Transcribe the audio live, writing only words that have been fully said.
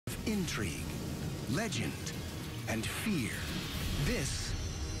intrigue, legend, and fear. This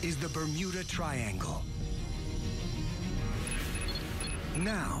is the Bermuda Triangle.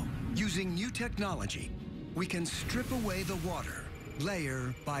 Now, using new technology, we can strip away the water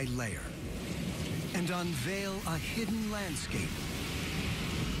layer by layer and unveil a hidden landscape.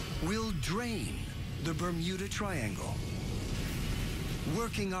 We'll drain the Bermuda Triangle,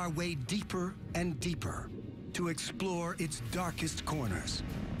 working our way deeper and deeper to explore its darkest corners,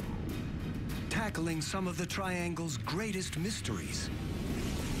 tackling some of the Triangle's greatest mysteries.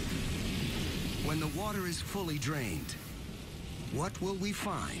 When the water is fully drained, what will we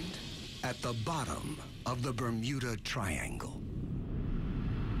find at the bottom of the Bermuda Triangle?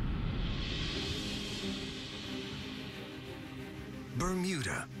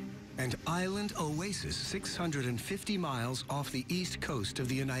 Bermuda, an island oasis 650 miles off the east coast of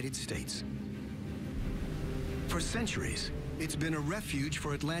the United States. For centuries, it's been a refuge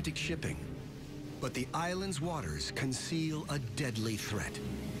for Atlantic shipping, but the island's waters conceal a deadly threat.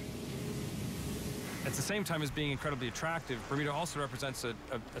 At the same time as being incredibly attractive, Bermuda also represents a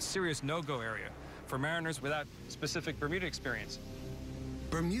serious no-go area for mariners without specific Bermuda experience.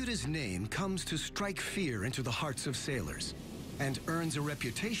 Bermuda's name comes to strike fear into the hearts of sailors and earns a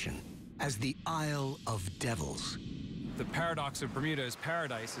reputation as the Isle of Devils. The paradox of Bermuda's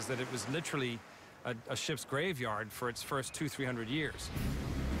paradise is that it was literally a ship's graveyard for its first 200-300 years.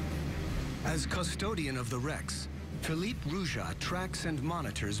 As custodian of the wrecks, Philippe Rouja tracks and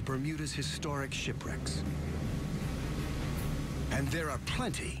monitors Bermuda's historic shipwrecks. And there are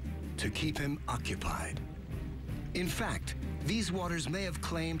plenty to keep him occupied. In fact, these waters may have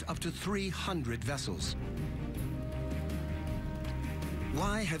claimed up to 300 vessels.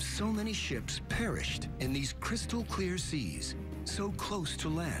 Why have so many ships perished in these crystal clear seas, so close to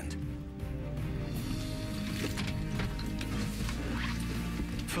land?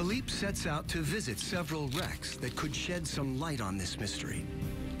 Philippe sets out to visit several wrecks that could shed some light on this mystery.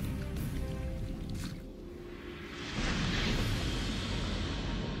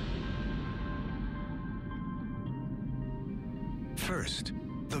 First,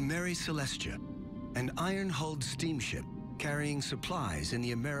 the Mary Celestia, an iron-hulled steamship carrying supplies in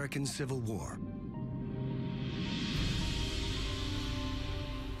the American Civil War.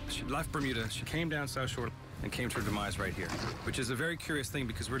 She left Bermuda, she came down South Shore and came to her demise right here, which is a very curious thing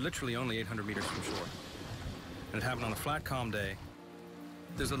because we're literally only 800 meters from shore. And it happened on a flat, calm day.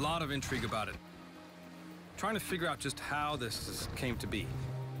 There's a lot of intrigue about it. Trying to figure out just how this came to be.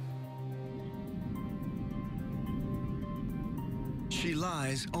 She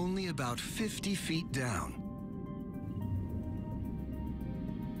lies only about 50 feet down.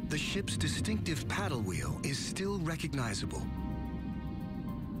 The ship's distinctive paddle wheel is still recognizable.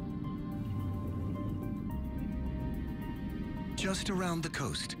 Just around the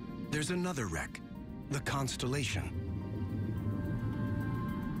coast, there's another wreck, the Constellation.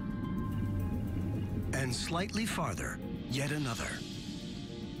 And slightly farther, yet another,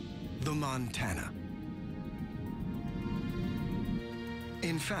 the Montana.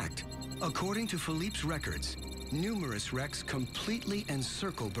 In fact, according to Philippe's records, numerous wrecks completely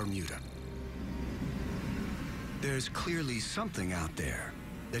encircle Bermuda. There's clearly something out there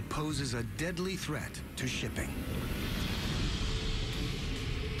that poses a deadly threat to shipping.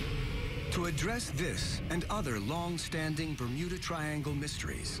 To address this and other long-standing Bermuda Triangle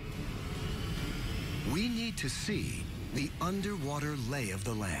mysteries, we need to see the underwater lay of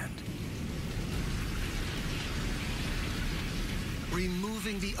the land.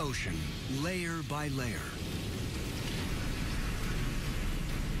 Removing the ocean layer by layer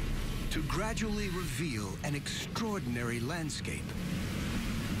to gradually reveal an extraordinary landscape.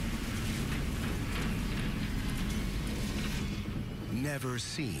 Never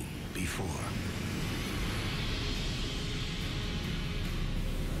seen before.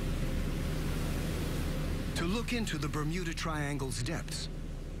 To look into the Bermuda Triangle's depths,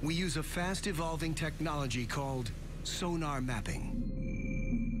 we use a fast-evolving technology called sonar mapping.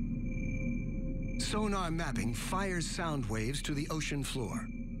 Sonar mapping fires sound waves to the ocean floor.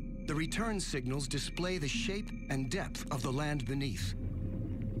 The return signals display the shape and depth of the land beneath.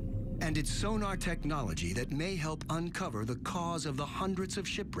 And it's sonar technology that may help uncover the cause of the hundreds of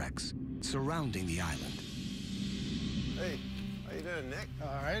shipwrecks surrounding the island. Hey, how you doing, Nick?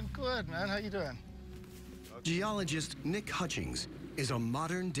 All right, good, man. How you doing? Geologist Nick Hutchings is a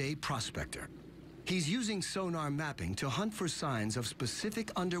modern-day prospector. He's using sonar mapping to hunt for signs of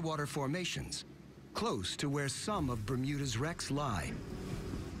specific underwater formations close to where some of Bermuda's wrecks lie.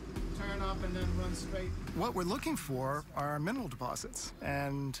 Turn up and then run straight. What we're looking for are mineral deposits,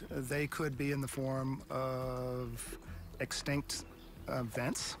 and they could be in the form of extinct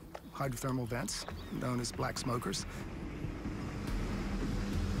vents hydrothermal vents, known as black smokers.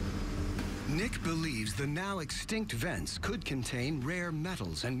 Nick believes the now extinct vents could contain rare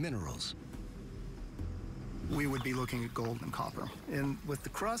metals and minerals. We would be looking at gold and copper. And with the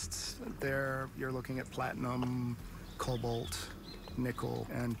crusts, there you're looking at platinum, cobalt, nickel,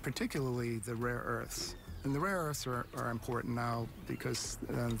 and particularly the rare earths. And the rare earths are important now because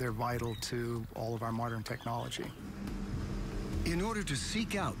they're vital to all of our modern technology. In order to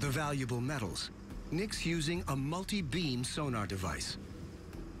seek out the valuable metals, Nick's using a multi-beam sonar device.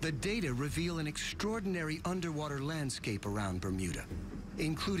 The data reveal an extraordinary underwater landscape around Bermuda,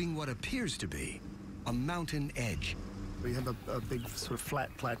 including what appears to be a mountain edge. We have a big sort of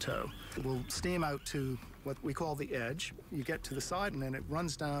flat plateau. We'll steam out to what we call the edge. You get to the side and then it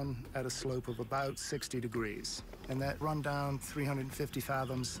runs down at a slope of about 60 degrees. And that run down 350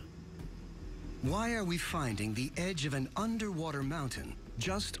 fathoms. Why are we finding the edge of an underwater mountain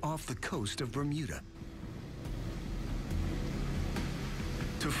just off the coast of Bermuda?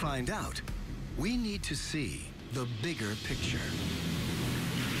 To find out, we need to see the bigger picture.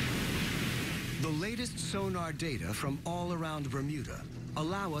 The latest sonar data from all around Bermuda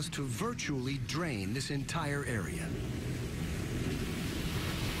allow us to virtually drain this entire area.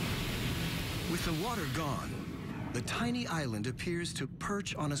 With the water gone, the tiny island appears to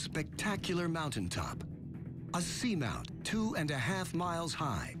perch on a spectacular mountaintop, a seamount 2.5 miles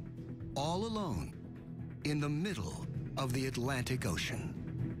high, all alone in the middle of the Atlantic Ocean.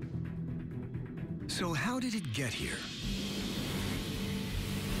 So how did it get here?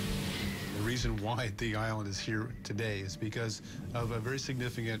 The reason why the island is here today is because of a very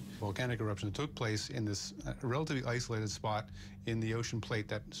significant volcanic eruption that took place in this relatively isolated spot in the ocean plate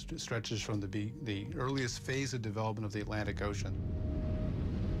that stretches from the earliest phase of development of the Atlantic Ocean.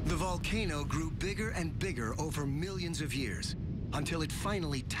 The volcano grew bigger and bigger over millions of years until it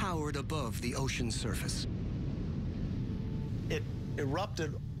finally towered above the ocean's surface. It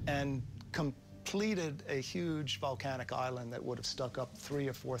erupted and completed a huge volcanic island that would have stuck up 3,000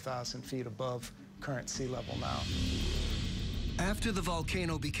 or 4,000 feet above current sea level now. After the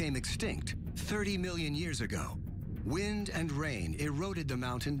volcano became extinct 30 million years ago, wind and rain eroded the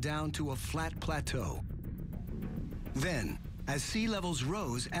mountain down to a flat plateau. Then, as sea levels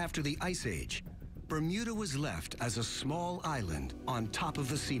rose after the Ice Age, Bermuda was left as a small island on top of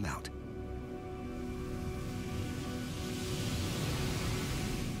the seamount.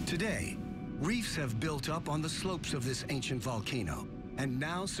 Today, reefs have built up on the slopes of this ancient volcano and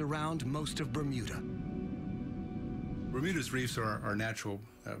now surround most of Bermuda. Bermuda's reefs are our natural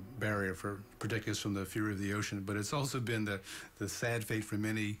barrier for protecting us from the fury of the ocean, but it's also been the sad fate for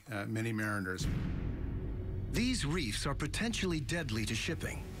many mariners. These reefs are potentially deadly to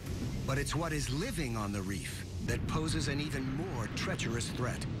shipping, but it's what is living on the reef that poses an even more treacherous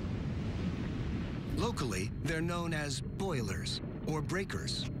threat. Locally, they're known as boilers or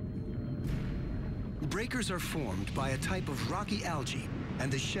breakers. Breakers are formed by a type of rocky algae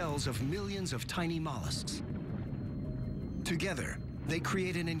and the shells of millions of tiny mollusks. Together, they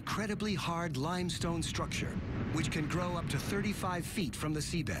create an incredibly hard limestone structure, which can grow up to 35 feet from the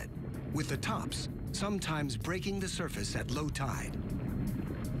seabed, with the tops sometimes breaking the surface at low tide.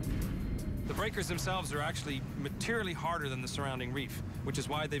 The breakers themselves are actually materially harder than the surrounding reef, which is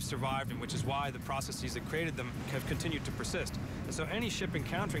why they've survived and which is why the processes that created them have continued to persist. And so any ship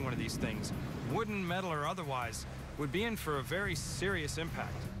encountering one of these things, wooden, metal, or otherwise, would be in for a very serious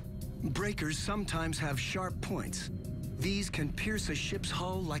impact. Breakers sometimes have sharp points. These can pierce a ship's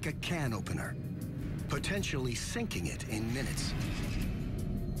hull like a can opener, potentially sinking it in minutes.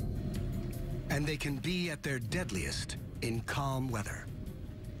 And they can be at their deadliest in calm weather.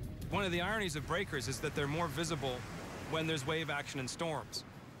 One of the ironies of breakers is that they're more visible when there's wave action and storms.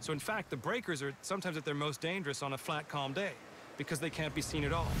 So in fact, the breakers are sometimes at their most dangerous on a flat, calm day because they can't be seen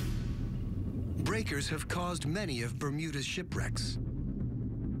at all. Breakers have caused many of Bermuda's shipwrecks.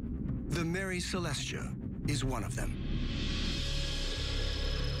 The Mary Celestia is one of them.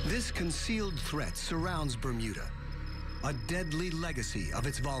 This concealed threat surrounds Bermuda, a deadly legacy of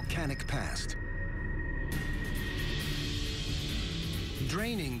its volcanic past.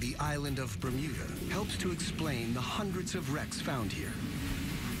 Draining the island of Bermuda helps to explain the hundreds of wrecks found here.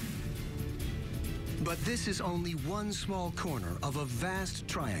 But this is only one small corner of a vast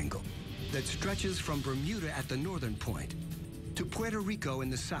triangle that stretches from Bermuda at the northern point to Puerto Rico in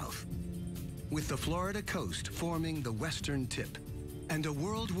the south, with the Florida coast forming the western tip. And a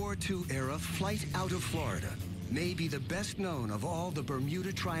World War II-era flight out of Florida may be the best known of all the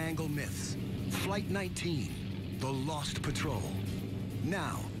Bermuda Triangle myths, Flight 19, the Lost Patrol.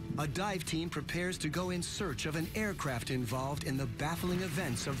 Now, a dive team prepares to go in search of an aircraft involved in the baffling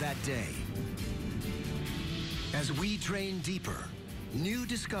events of that day. As we drain deeper, new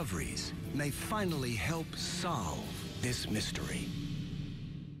discoveries may finally help solve this mystery.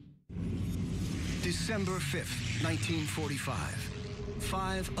 December 5th, 1945.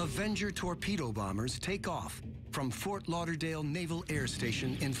 5 Avenger torpedo bombers take off from Fort Lauderdale Naval Air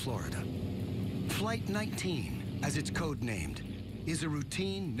Station in Florida. Flight 19, as it's codenamed, is a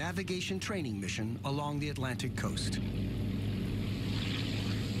routine navigation training mission along the Atlantic coast.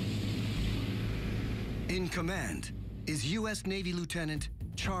 In command is U.S. Navy Lieutenant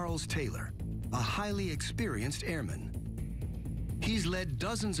Charles Taylor, a highly experienced airman. He's led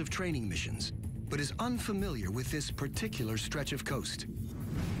dozens of training missions, but is unfamiliar with this particular stretch of coast.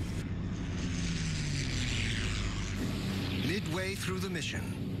 Midway through the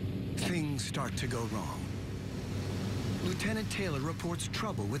mission, things start to go wrong. Lieutenant Taylor reports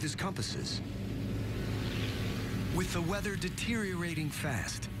trouble with his compasses. With the weather deteriorating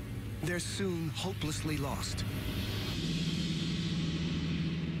fast, they're soon hopelessly lost.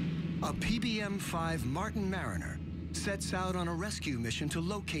 A PBM-5 Martin Mariner sets out on a rescue mission to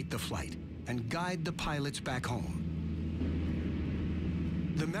locate the flight and guide the pilots back home.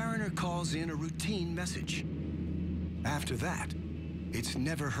 The Mariner calls in a routine message. After that, it's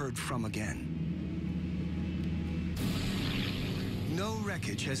never heard from again. No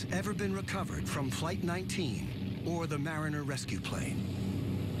wreckage has ever been recovered from Flight 19 or the Mariner rescue plane.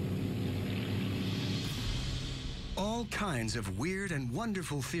 All kinds of weird and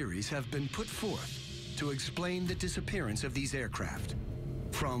wonderful theories have been put forth to explain the disappearance of these aircraft,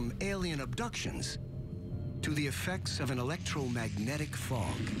 from alien abductions to the effects of an electromagnetic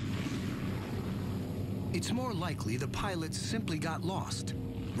fog. It's more likely the pilots simply got lost,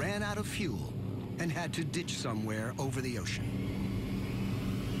 ran out of fuel, and had to ditch somewhere over the ocean.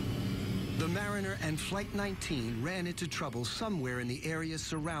 The Mariner and Flight 19 ran into trouble somewhere in the area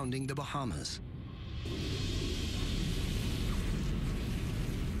surrounding the Bahamas.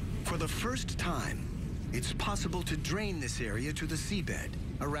 For the first time, it's possible to drain this area to the seabed,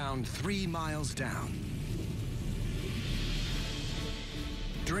 around 3 miles down.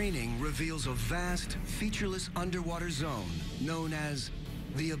 Draining reveals a vast, featureless underwater zone known as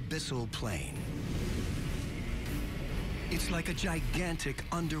the Abyssal Plain. It's like a gigantic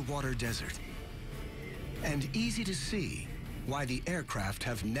underwater desert, and easy to see why the aircraft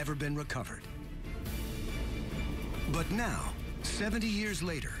have never been recovered. But now, 70 years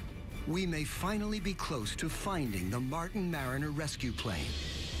later, we may finally be close to finding the Martin Mariner rescue plane.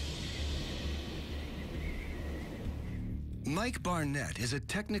 Mike Barnett is a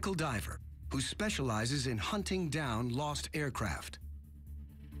technical diver who specializes in hunting down lost aircraft.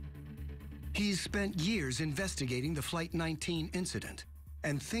 He's spent years investigating the Flight 19 incident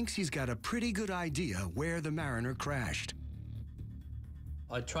and thinks he's got a pretty good idea where the Mariner crashed.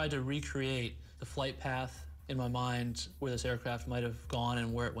 I tried to recreate the flight path in my mind where this aircraft might have gone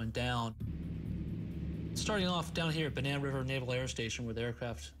and where it went down. Starting off down here at Banana River Naval Air Station, where the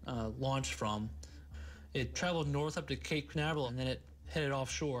aircraft launched from, it traveled north up to Cape Canaveral, and then it headed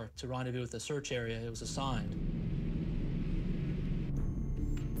offshore to rendezvous with the search area it was assigned.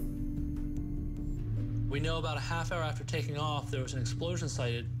 We know about a half hour after taking off, there was an explosion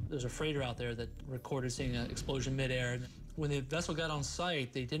sighted. There's a freighter out there that recorded seeing an explosion midair. When the vessel got on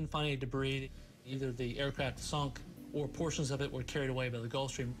site, they didn't find any debris. Either the aircraft sunk or portions of it were carried away by the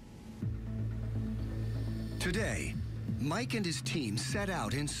Gulf Stream. Today, Mike and his team set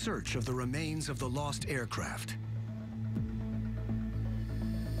out in search of the remains of the lost aircraft.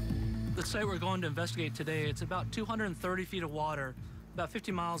 The site we're going to investigate today, it's about 230 feet of water, about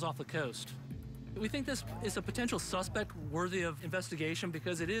 50 miles off the coast. We think this is a potential suspect worthy of investigation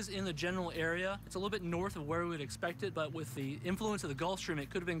because it is in the general area. It's a little bit north of where we would expect it, but with the influence of the Gulf Stream, it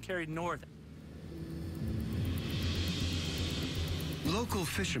could have been carried north. Local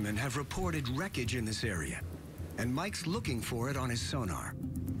fishermen have reported wreckage in this area, and Mike's looking for it on his sonar.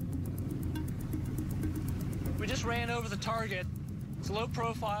 We just ran over the target. It's low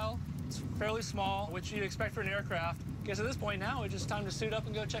profile, it's fairly small, which you'd expect for an aircraft. I guess at this point now, it's just time to suit up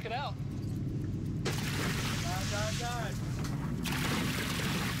and go check it out. Dive.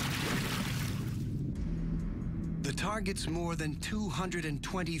 The target's more than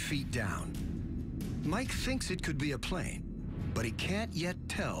 220 feet down. Mike thinks it could be a plane, but he can't yet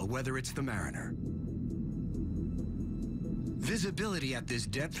tell whether it's the Mariner. Visibility at this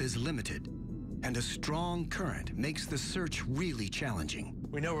depth is limited, and a strong current makes the search really challenging.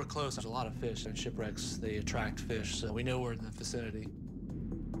 We know we're close. There's a lot of fish and shipwrecks. They attract fish, so we know we're in the vicinity.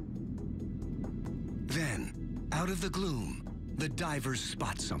 Then, out of the gloom, the divers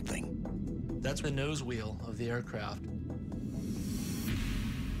spot something. That's the nose wheel of the aircraft.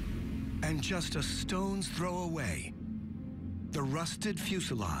 And just a stone's throw away, the rusted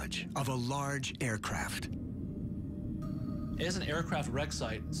fuselage of a large aircraft. As an aircraft wreck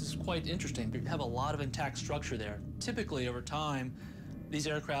site, this is quite interesting. You have a lot of intact structure there. Typically, over time, these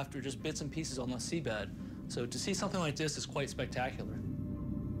aircraft are just bits and pieces on the seabed. So to see something like this is quite spectacular.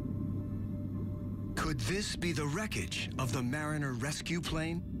 Could this be the wreckage of the Mariner rescue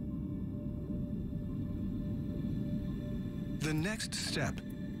plane? The next step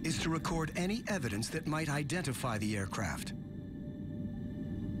is to record any evidence that might identify the aircraft.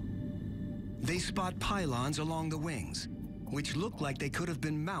 They spot pylons along the wings, which look like they could have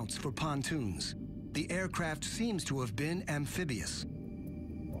been mounts for pontoons. The aircraft seems to have been amphibious.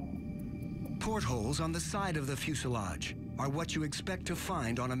 Portholes on the side of the fuselage are what you expect to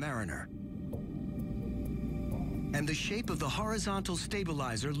find on a Mariner. And the shape of the horizontal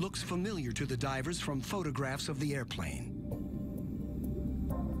stabilizer looks familiar to the divers from photographs of the airplane.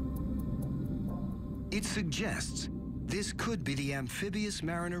 It suggests this could be the amphibious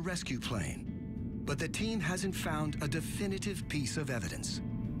Mariner rescue plane, but the team hasn't found a definitive piece of evidence.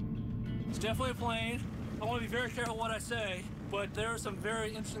 It's definitely a plane. I want to be very careful what I say, but there are some very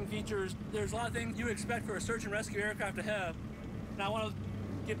interesting features. There's a lot of things you expect for a search and rescue aircraft to have. And I want to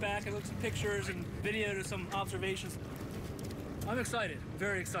get back and look at some pictures and video to some observations. I'm excited,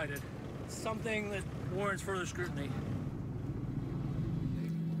 very excited. Something that warrants further scrutiny.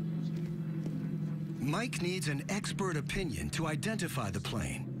 Mike needs an expert opinion to identify the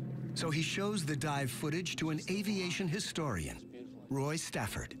plane, so he shows the dive footage to an aviation historian, Roy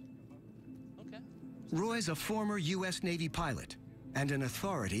Stafford. Roy's a former U.S. Navy pilot and an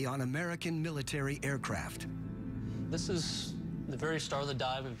authority on American military aircraft. This is the very start of the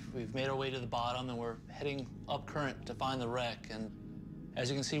dive. We've made our way to the bottom, and we're heading up current to find the wreck. And as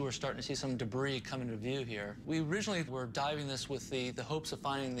you can see, we're starting to see some debris come into view here. We originally were diving this with the hopes of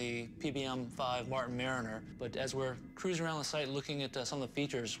finding the PBM-5 Martin Mariner, but as we're cruising around the site looking at some of the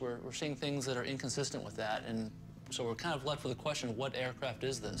features, we're seeing things that are inconsistent with that, and so we're kind of left with the question, what aircraft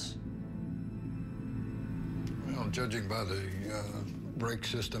is this? Well, judging by the brake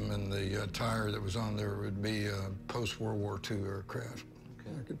system and the tire that was on there, it would be a post-World War II aircraft. Okay.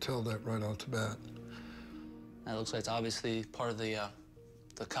 I could tell that right off the bat. That looks like it's obviously part of the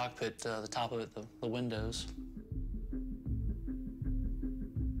cockpit, the top of it, the windows.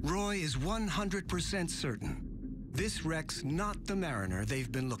 Roy is 100% certain this wreck's not the Mariner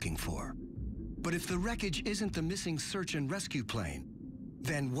they've been looking for. But if the wreckage isn't the missing search and rescue plane,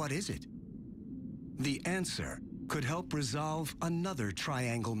 then what is it? The answer could help resolve another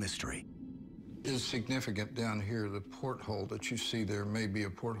triangle mystery. Is significant down here, the porthole that you see there may be a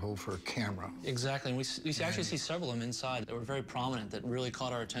porthole for a camera. Exactly, and we actually see several of them inside that were very prominent, that really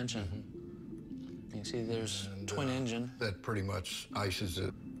caught our attention. Mm-hmm. You can see there's twin engine. That pretty much ices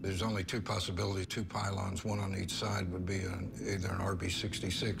it. There's only two possibilities, two pylons, one on each side would be either an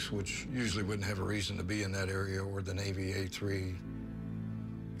RB-66, which usually wouldn't have a reason to be in that area, or the Navy A3.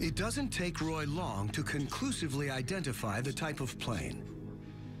 It doesn't take Roy long to conclusively identify the type of plane.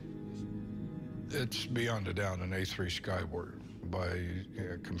 It's beyond a doubt an A3 Skywarrior by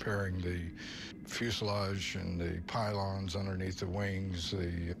comparing the fuselage and the pylons underneath the wings,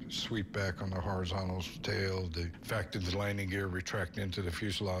 the sweep back on the horizontal tail, the fact that the landing gear retract into the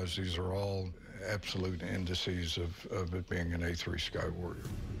fuselage. These are all absolute indices of it being an A3 Skywarrior.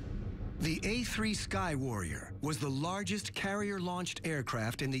 The A3 Skywarrior was the largest carrier-launched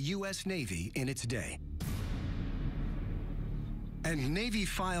aircraft in the U.S. Navy in its day. And Navy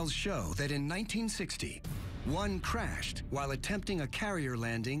files show that in 1960, one crashed while attempting a carrier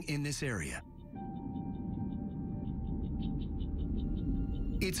landing in this area.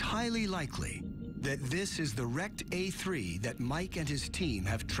 It's highly likely that this is the wrecked A3 that Mike and his team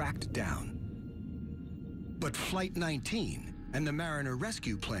have tracked down. But Flight 19 and the Mariner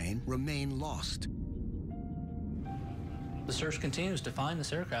rescue plane remain lost. The search continues to find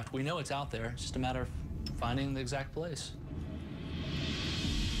this aircraft. We know it's out there. It's just a matter of finding the exact place.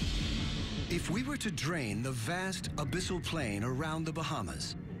 If we were to drain the vast abyssal plain around the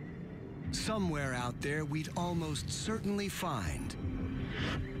Bahamas, somewhere out there we'd almost certainly find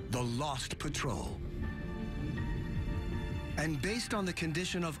the lost patrol. And based on the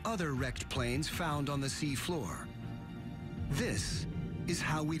condition of other wrecked planes found on the sea floor, this is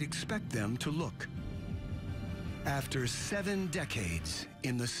how we'd expect them to look after 7 decades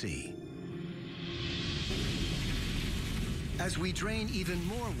in the sea. As we drain even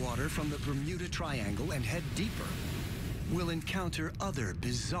more water from the Bermuda Triangle and head deeper, we'll encounter other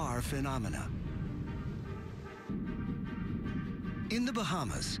bizarre phenomena. In the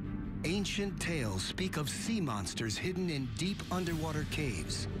Bahamas, ancient tales speak of sea monsters hidden in deep underwater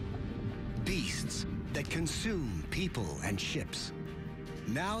caves. Beasts that consume people and ships.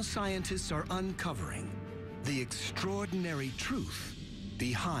 Now scientists are uncovering the extraordinary truth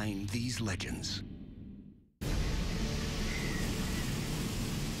behind these legends.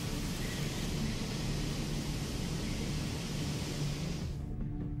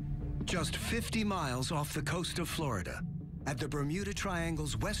 Just 50 miles off the coast of Florida, at the Bermuda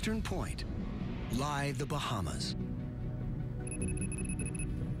Triangle's western point, lie the Bahamas.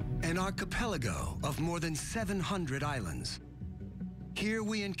 An archipelago of more than 700 islands. Here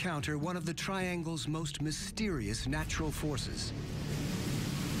we encounter one of the Triangle's most mysterious natural forces.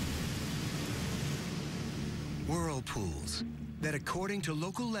 Whirlpools that, according to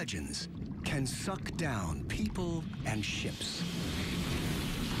local legends, can suck down people and ships.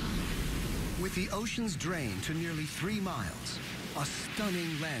 With the ocean's drain to nearly 3 miles, a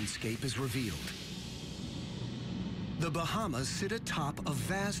stunning landscape is revealed. The Bahamas sit atop a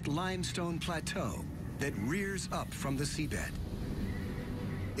vast limestone plateau that rears up from the seabed.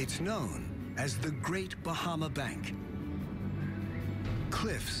 It's known as the Great Bahama Bank.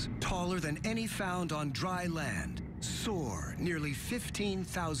 Cliffs taller than any found on dry land soar nearly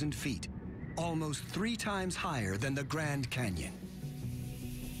 15,000 feet, almost 3 times higher than the Grand Canyon.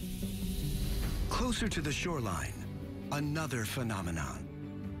 Closer to the shoreline, another phenomenon.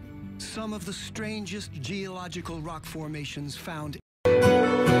 Some of the strangest geological rock formations found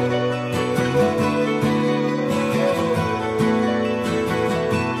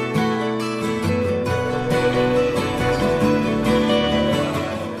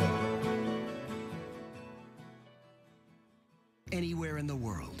anywhere in the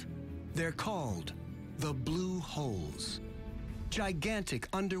world. They're called the blue holes. Gigantic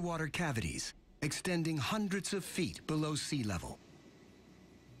underwater cavities extending hundreds of feet below sea level.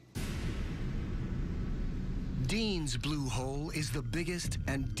 Dean's Blue Hole is the biggest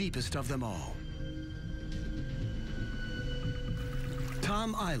and deepest of them all.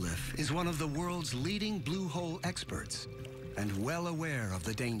 Tom Iliff is one of the world's leading blue hole experts and well aware of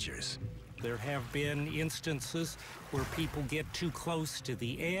the dangers. There have been instances where people get too close to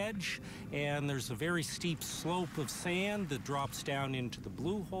the edge, and there's a very steep slope of sand that drops down into the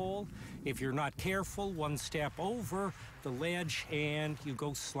blue hole. If you're not careful, one step over the ledge and you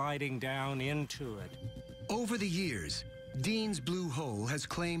go sliding down into it. Over the years, Dean's Blue Hole has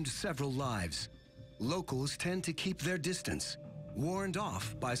claimed several lives. Locals tend to keep their distance, warned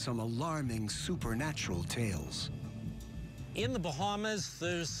off by some alarming supernatural tales. In the Bahamas,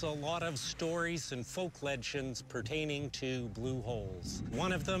 there's a lot of stories and folk legends pertaining to blue holes.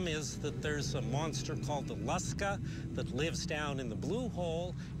 One of them is that there's a monster called the Lusca that lives down in the blue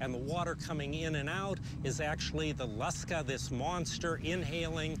hole, and the water coming in and out is actually the Lusca, this monster,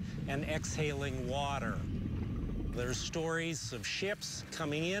 inhaling and exhaling water. There's stories of ships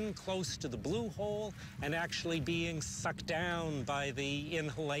coming in close to the blue hole and actually being sucked down by the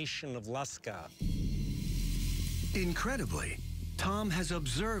inhalation of Lusca. Incredibly, Tom has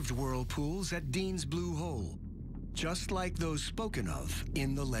observed whirlpools at Dean's Blue Hole, just like those spoken of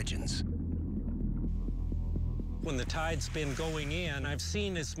in the legends. When the tide's been going in, I've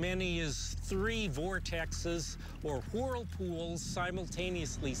seen as many as 3 vortexes or whirlpools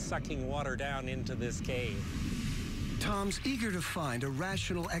simultaneously sucking water down into this cave. Tom's eager to find a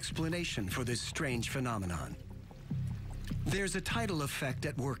rational explanation for this strange phenomenon. There's a tidal effect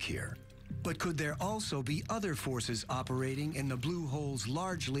at work here. But could there also be other forces operating in the blue hole's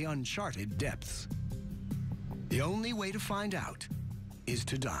largely uncharted depths? The only way to find out is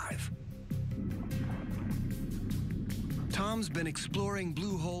to dive. Tom's been exploring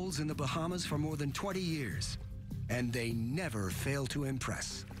blue holes in the Bahamas for more than 20 years, and they never fail to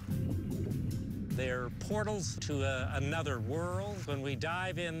impress. They're portals to another world. When we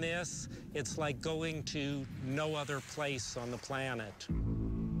dive in this, it's like going to no other place on the planet.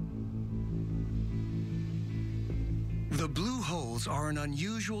 The blue holes are an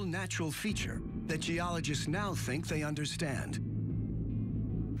unusual natural feature that geologists now think they understand.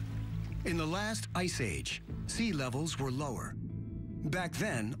 In the last ice age, sea levels were lower. Back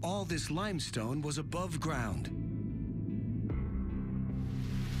then, all this limestone was above ground.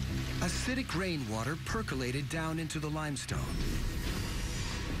 Acidic rainwater percolated down into the limestone,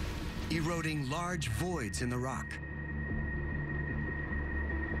 eroding large voids in the rock.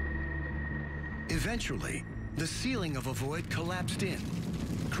 Eventually, the ceiling of a void collapsed in,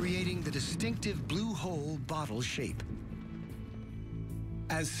 creating the distinctive blue hole bottle shape.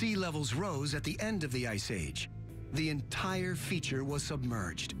 As sea levels rose at the end of the Ice Age, the entire feature was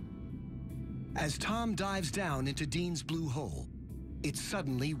submerged. As Tom dives down into Dean's Blue Hole, it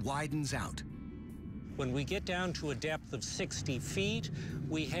suddenly widens out. When we get down to a depth of 60 feet,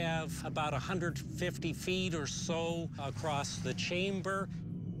 we have about 150 feet or so across the chamber.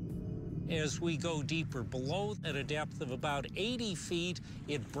 As we go deeper below, at a depth of about 80 feet,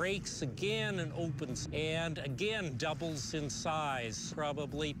 it breaks again and opens, and again doubles in size,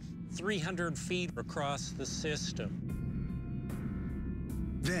 probably 300 feet across the system.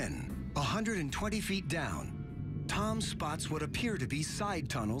 Then, 120 feet down, Tom spots what appear to be side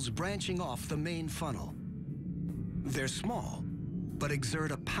tunnels branching off the main funnel. They're small, but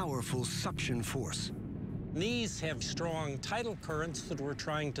exert a powerful suction force. These have strong tidal currents that were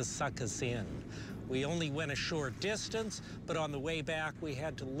trying to suck us in. We only went a short distance, but on the way back, we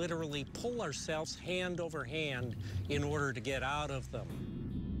had to literally pull ourselves hand over hand in order to get out of them.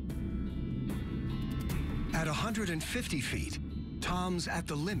 At 150 feet, Tom's at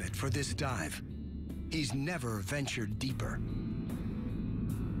the limit for this dive. He's never ventured deeper.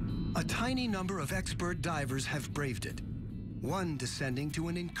 A tiny number of expert divers have braved it, one descending to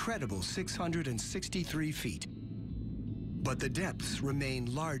an incredible 663 feet. But the depths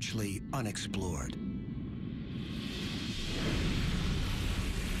remain largely unexplored.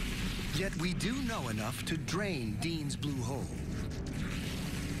 Yet we do know enough to drain Dean's Blue Hole,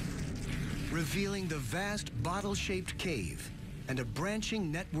 revealing the vast bottle-shaped cave and a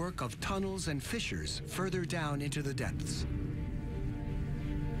branching network of tunnels and fissures further down into the depths.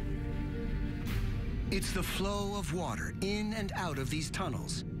 It's the flow of water in and out of these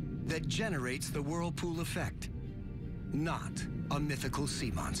tunnels that generates the whirlpool effect, not a mythical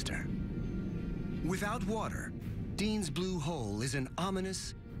sea monster. Without water, Dean's Blue Hole is an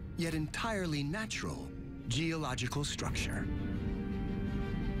ominous, yet entirely natural, geological structure.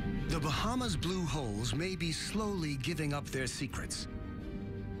 The Bahamas' blue holes may be slowly giving up their secrets,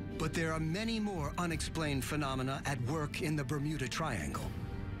 but there are many more unexplained phenomena at work in the Bermuda Triangle.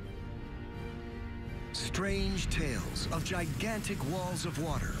 Strange tales of gigantic walls of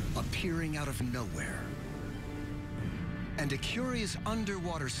water appearing out of nowhere, and a curious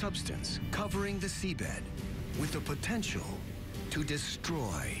underwater substance covering the seabed with the potential to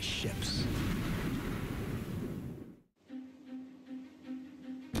destroy ships.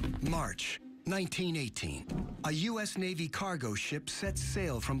 March 1918, a U.S. Navy cargo ship sets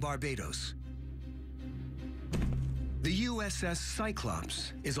sail from Barbados. The USS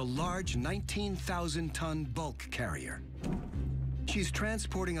Cyclops is a large 19,000-ton bulk carrier. She's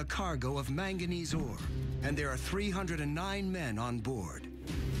transporting a cargo of manganese ore, and there are 309 men on board.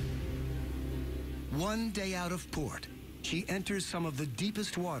 One day out of port, she enters some of the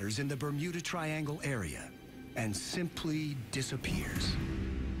deepest waters in the Bermuda Triangle area and simply disappears.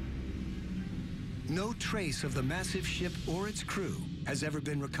 No trace of the massive ship or its crew has ever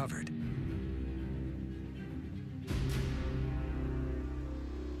been recovered.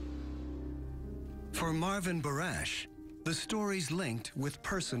 For Marvin Barash, the story's linked with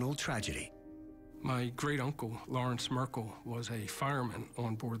personal tragedy. My great-uncle, Lawrence Merkel, was a fireman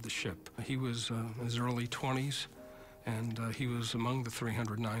on board the ship. He was in his early 20s, and he was among the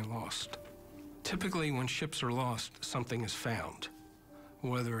 309 lost. Typically, when ships are lost, something is found,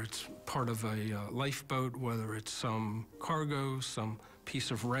 whether it's part of a lifeboat, whether it's some cargo, some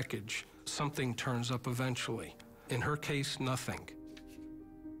piece of wreckage. Something turns up eventually. In her case, nothing.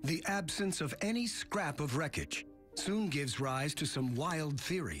 The absence of any scrap of wreckage soon gives rise to some wild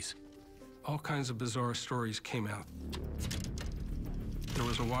theories. All kinds of bizarre stories came out. There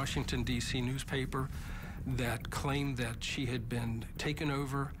was a Washington, D.C. newspaper that claimed that she had been taken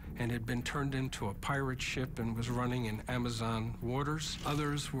over and had been turned into a pirate ship and was running in Amazon waters.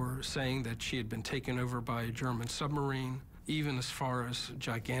 Others were saying that she had been taken over by a German submarine, even as far as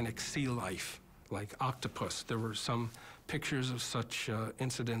gigantic sea life, like octopus. There were some pictures of such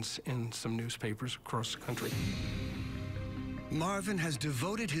incidents in some newspapers across the country. Marvin has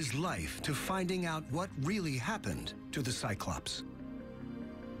devoted his life to finding out what really happened to the Cyclops.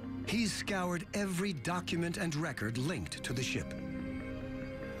 He's scoured every document and record linked to the ship.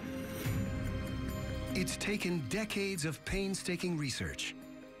 It's taken decades of painstaking research,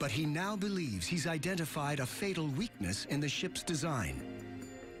 but he now believes he's identified a fatal weakness in the ship's design.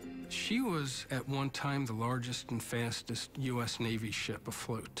 She was, at one time, the largest and fastest U.S. Navy ship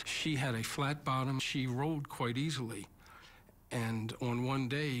afloat. She had a flat bottom. She rolled quite easily. And on one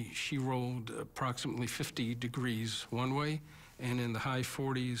day, she rolled approximately 50 degrees one way and in the high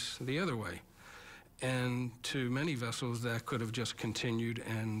 40s the other way. And to many vessels, that could have just continued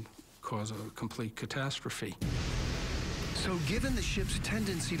and caused a complete catastrophe. So given the ship's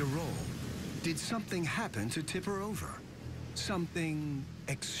tendency to roll, did something happen to tip her over? Something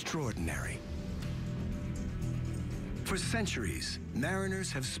extraordinary. For centuries,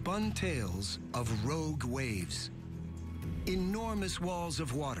 mariners have spun tales of rogue waves. Enormous walls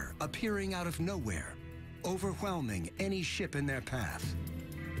of water appearing out of nowhere, overwhelming any ship in their path.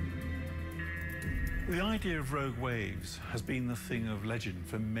 The idea of rogue waves has been the thing of legend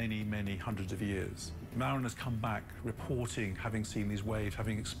for many, many hundreds of years. Mariners come back reporting having seen these waves,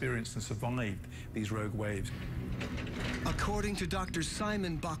 having experienced and survived these rogue waves. According to Dr.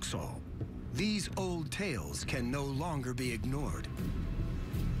 Simon Boxall, these old tales can no longer be ignored.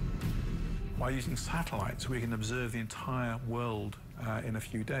 By using satellites, we can observe the entire world in a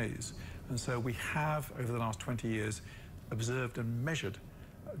few days. And so we have, over the last 20 years, observed and measured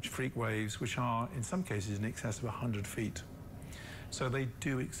freak waves, which are, in some cases, in excess of 100 feet. So they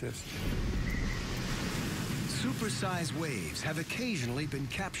do exist. Supersized waves have occasionally been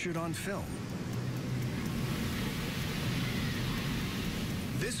captured on film.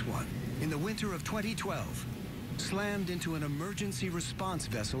 This one, in the winter of 2012, slammed into an emergency response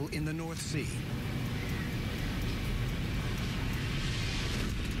vessel in the North Sea.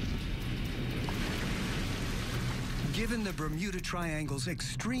 Given the Bermuda Triangle's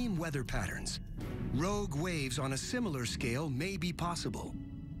extreme weather patterns, rogue waves on a similar scale may be possible.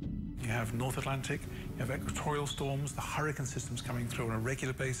 You have North Atlantic, you have equatorial storms, the hurricane system's coming through on a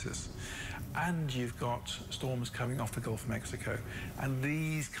regular basis, and you've got storms coming off the Gulf of Mexico. And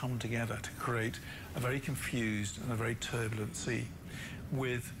these come together to create a very confused and a very turbulent sea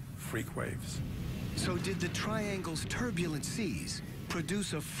with freak waves. So did the Triangle's turbulent seas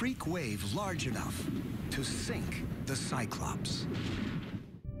produce a freak wave large enough to sink the Cyclops?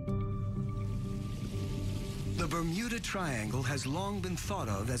 The Bermuda Triangle has long been thought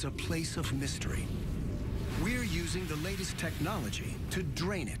of as a place of mystery. We're using the latest technology to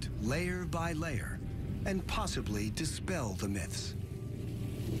drain it layer by layer and possibly dispel the myths.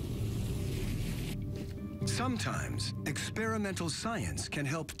 Sometimes experimental science can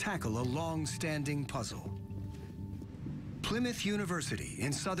help tackle a long-standing puzzle. Plymouth University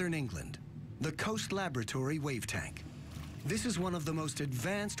in southern England, the Coast Laboratory Wave Tank. This is one of the most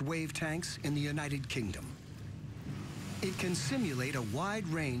advanced wave tanks in the United Kingdom. It can simulate a wide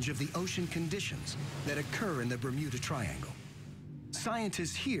range of the ocean conditions that occur in the Bermuda Triangle.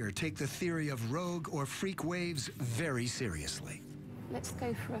 Scientists here take the theory of rogue or freak waves very seriously. Let's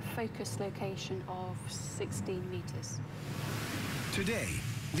go for a focus location of 16 meters. Today,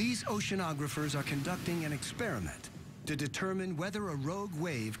 these oceanographers are conducting an experiment to determine whether a rogue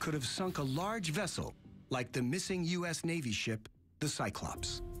wave could have sunk a large vessel like the missing U.S. Navy ship, the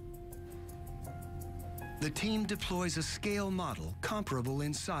Cyclops. The team deploys a scale model comparable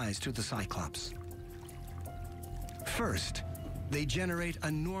in size to the Cyclops. First, they generate a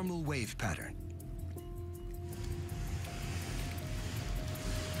normal wave pattern.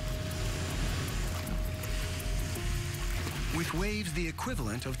 With waves the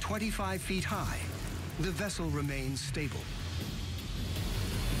equivalent of 25 feet high, the vessel remains stable.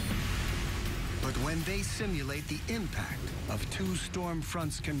 But when they simulate the impact of two storm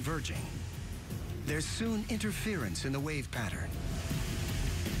fronts converging, there's soon interference in the wave pattern.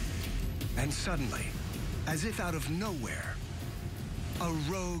 And suddenly, as if out of nowhere, a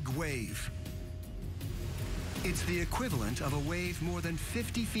rogue wave. It's the equivalent of a wave more than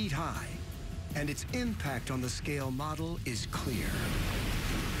 50 feet high, and its impact on the scale model is clear.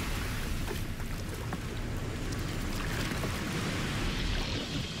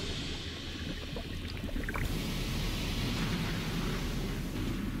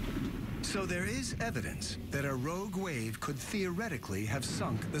 So there is evidence that a rogue wave could theoretically have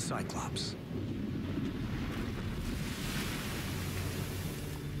sunk the Cyclops.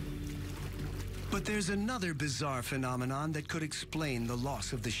 But there's another bizarre phenomenon that could explain the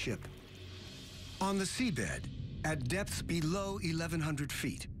loss of the ship. On the seabed, at depths below 1,100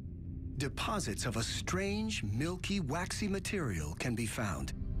 feet, deposits of a strange, milky, waxy material can be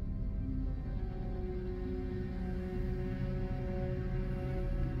found.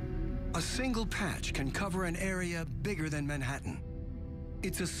 A single patch can cover an area bigger than Manhattan.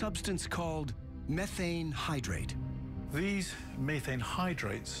 It's a substance called methane hydrate. These methane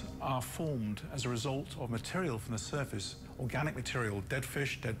hydrates are formed as a result of material from the surface, organic material, dead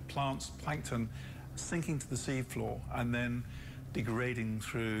fish, dead plants, plankton, sinking to the seafloor and then degrading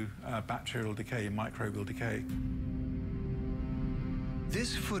through bacterial decay, microbial decay.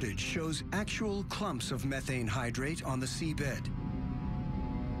 This footage shows actual clumps of methane hydrate on the seabed.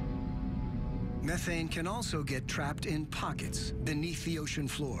 Methane can also get trapped in pockets beneath the ocean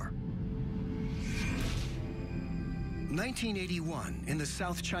floor. 1981, in the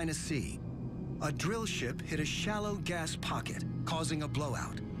South China Sea, a drill ship hit a shallow gas pocket, causing a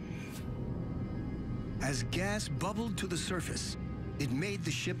blowout. As gas bubbled to the surface, it made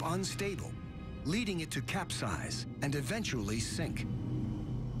the ship unstable, leading it to capsize and eventually sink.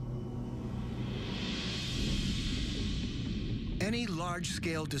 Any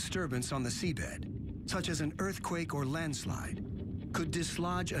large-scale disturbance on the seabed, such as an earthquake or landslide, could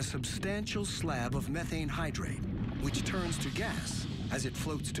dislodge a substantial slab of methane hydrate, which turns to gas as it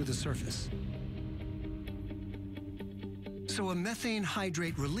floats to the surface. So a methane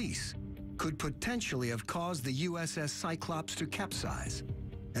hydrate release could potentially have caused the USS Cyclops to capsize,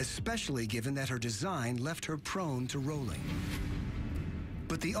 especially given that her design left her prone to rolling.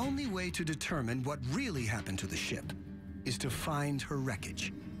 But the only way to determine what really happened to the ship is to find her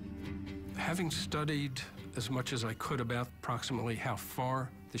wreckage. Having studied as much as I could about approximately how far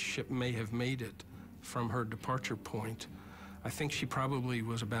the ship may have made it from her departure point, I think she probably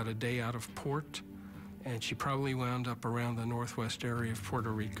was about a day out of port, and she probably wound up around the northwest area of Puerto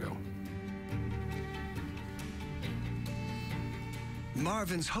Rico.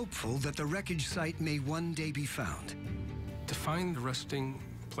 Marvin's hopeful that the wreckage site may one day be found. To find the resting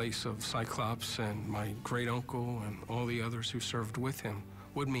place of Cyclops and my great-uncle and all the others who served with him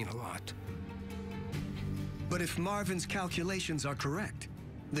would mean a lot. But if Marvin's calculations are correct,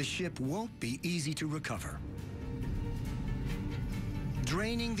 the ship won't be easy to recover.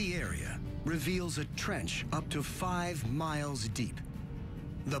 Draining the area reveals a trench up to 5 miles deep,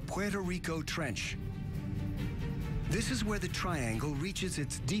 the Puerto Rico Trench. This is where the triangle reaches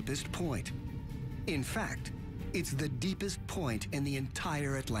its deepest point. In fact, it's the deepest point in the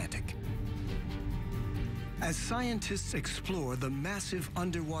entire Atlantic. As scientists explore the massive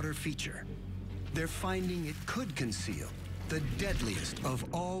underwater feature, they're finding it could conceal the deadliest of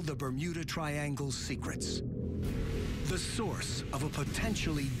all the Bermuda Triangle's secrets, the source of a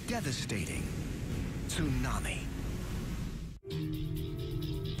potentially devastating tsunami.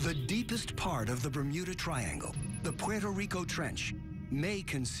 The deepest part of the Bermuda Triangle, the Puerto Rico Trench, may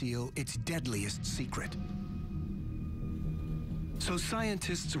conceal its deadliest secret. So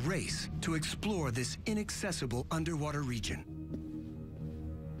scientists race to explore this inaccessible underwater region.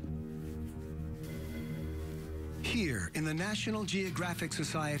 Here, in the National Geographic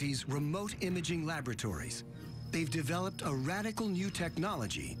Society's remote imaging laboratories, they've developed a radical new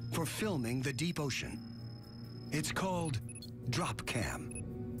technology for filming the deep ocean. It's called drop cam. All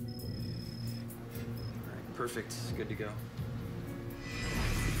right, perfect, good to go.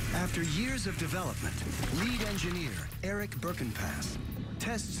 After years of development, lead engineer Eric Birkenpass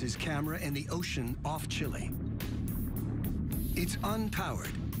tests his camera in the ocean off Chile. It's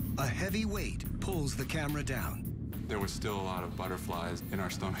unpowered. A heavy weight pulls the camera down. There was still a lot of butterflies in our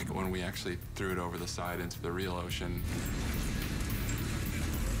stomach when we actually threw it over the side into the real ocean.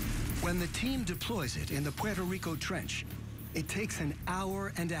 When the team deploys it in the Puerto Rico Trench, it takes an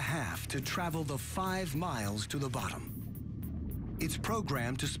hour and a half to travel the 5 miles to the bottom. It's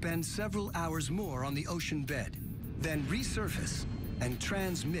programmed to spend several hours more on the ocean bed, then resurface and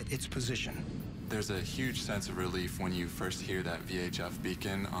transmit its position. There's a huge sense of relief when you first hear that VHF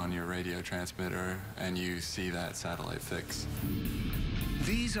beacon on your radio transmitter and you see that satellite fix.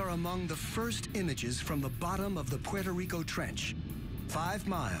 These are among the first images from the bottom of the Puerto Rico Trench, 5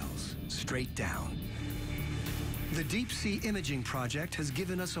 miles straight down. The Deep Sea Imaging Project has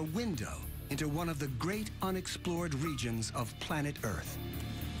given us a window into one of the great unexplored regions of planet Earth.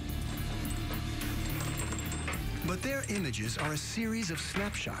 But their images are a series of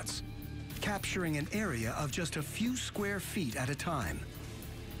snapshots, capturing an area of just a few square feet at a time.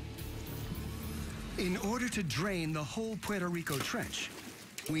 In order to drain the whole Puerto Rico Trench,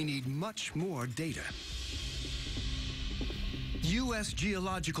 we need much more data. U.S.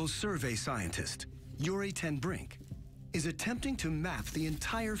 Geological Survey scientist Yuri Ten Brink is attempting to map the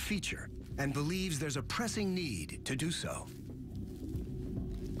entire feature and believes there's a pressing need to do so.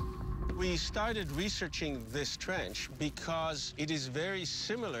 We started researching this trench because it is very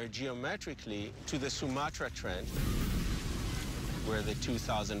similar geometrically to the Sumatra Trench, where the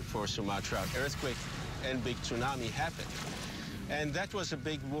 2004 Sumatra earthquake and big tsunami happened. And that was a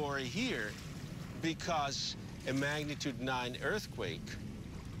big worry here because a magnitude 9 earthquake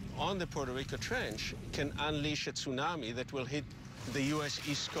on the Puerto Rico Trench can unleash a tsunami that will hit the U.S.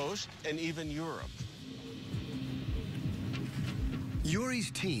 East Coast and even Europe. Yuri's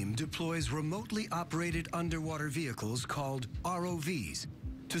team deploys remotely operated underwater vehicles called ROVs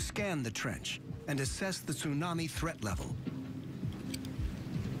to scan the trench and assess the tsunami threat level.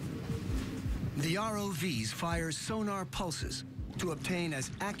 The ROVs fire sonar pulses to obtain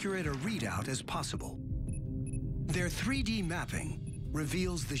as accurate a readout as possible. Their 3D mapping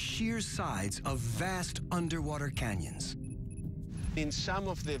reveals the sheer sides of vast underwater canyons. In some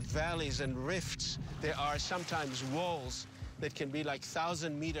of the valleys and rifts, there are sometimes walls that can be like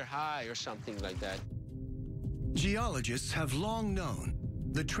 1,000-meter high or something like that. Geologists have long known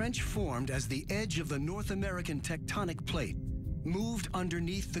the trench formed as the edge of the North American tectonic plate moved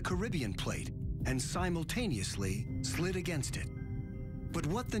underneath the Caribbean plate and simultaneously slid against it. But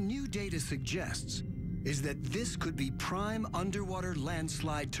what the new data suggests is that this could be prime underwater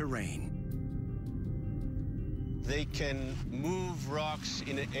landslide terrain. They can move rocks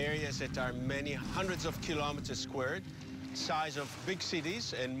in areas that are many hundreds of kilometers squared, size of big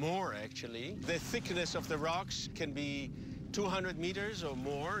cities and more, actually. The thickness of the rocks can be 200 meters or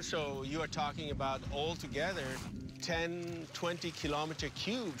more, so you are talking about altogether 10, 20 kilometer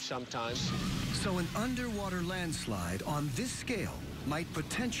cubes sometimes. So an underwater landslide on this scale might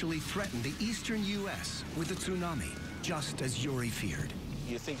potentially threaten the eastern U.S. with a tsunami, just as Yuri feared.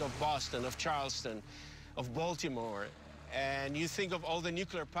 You think of Boston, of Charleston, of Baltimore, and you think of all the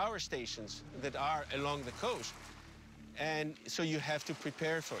nuclear power stations that are along the coast. And so you have to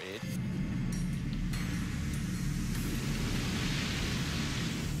prepare for it.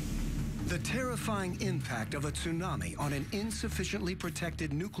 The terrifying impact of a tsunami on an insufficiently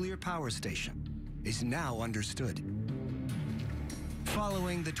protected nuclear power station is now understood.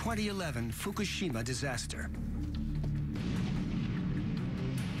 Following the 2011 Fukushima disaster,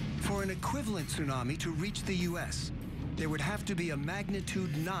 for an equivalent tsunami to reach the U.S., there would have to be a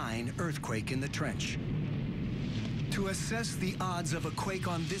magnitude 9 earthquake in the trench. To assess the odds of a quake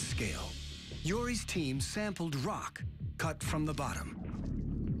on this scale, Yuri's team sampled rock cut from the bottom.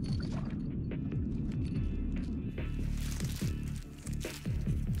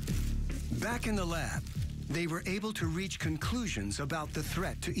 Back in the lab, they were able to reach conclusions about the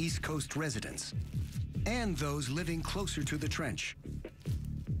threat to East Coast residents and those living closer to the trench.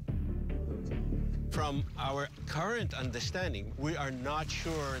 From our current understanding, we are not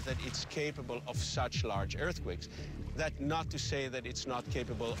sure that it's capable of such large earthquakes. That not to say that it's not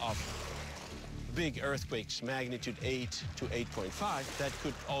capable of big earthquakes, magnitude 8 to 8.5. That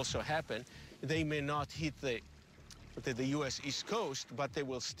could also happen. They may not hit the U.S. East Coast, but they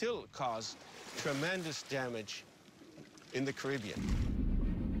will still cause tremendous damage in the Caribbean.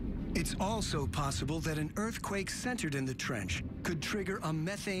 It's also possible that an earthquake centered in the trench could trigger a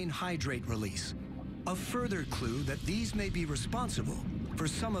methane hydrate release, a further clue that these may be responsible for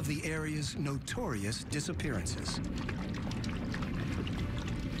some of the area's notorious disappearances.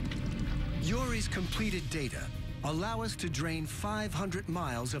 Yuri's completed data allow us to drain 500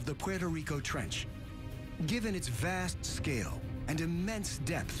 miles of the Puerto Rico Trench. Given its vast scale and immense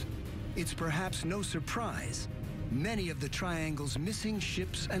depth, it's perhaps no surprise many of the triangle's missing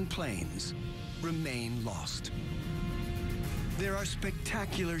ships and planes remain lost. There are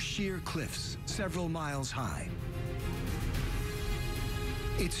spectacular sheer cliffs several miles high.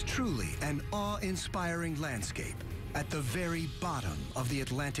 It's truly an awe-inspiring landscape at the very bottom of the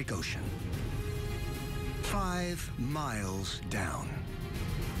Atlantic Ocean. 5 miles down.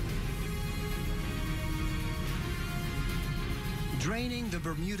 Draining the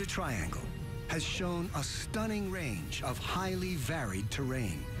Bermuda Triangle has shown a stunning range of highly varied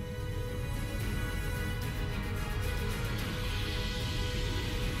terrain.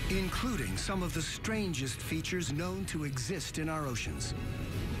 Including some of the strangest features known to exist in our oceans.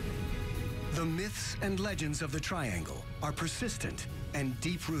 The myths and legends of the Triangle are persistent and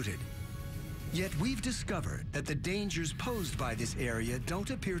deep-rooted. Yet we've discovered that the dangers posed by this area don't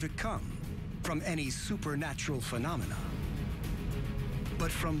appear to come from any supernatural phenomena,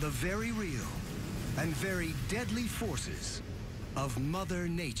 but from the very real and very deadly forces of Mother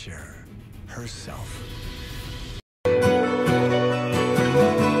Nature herself.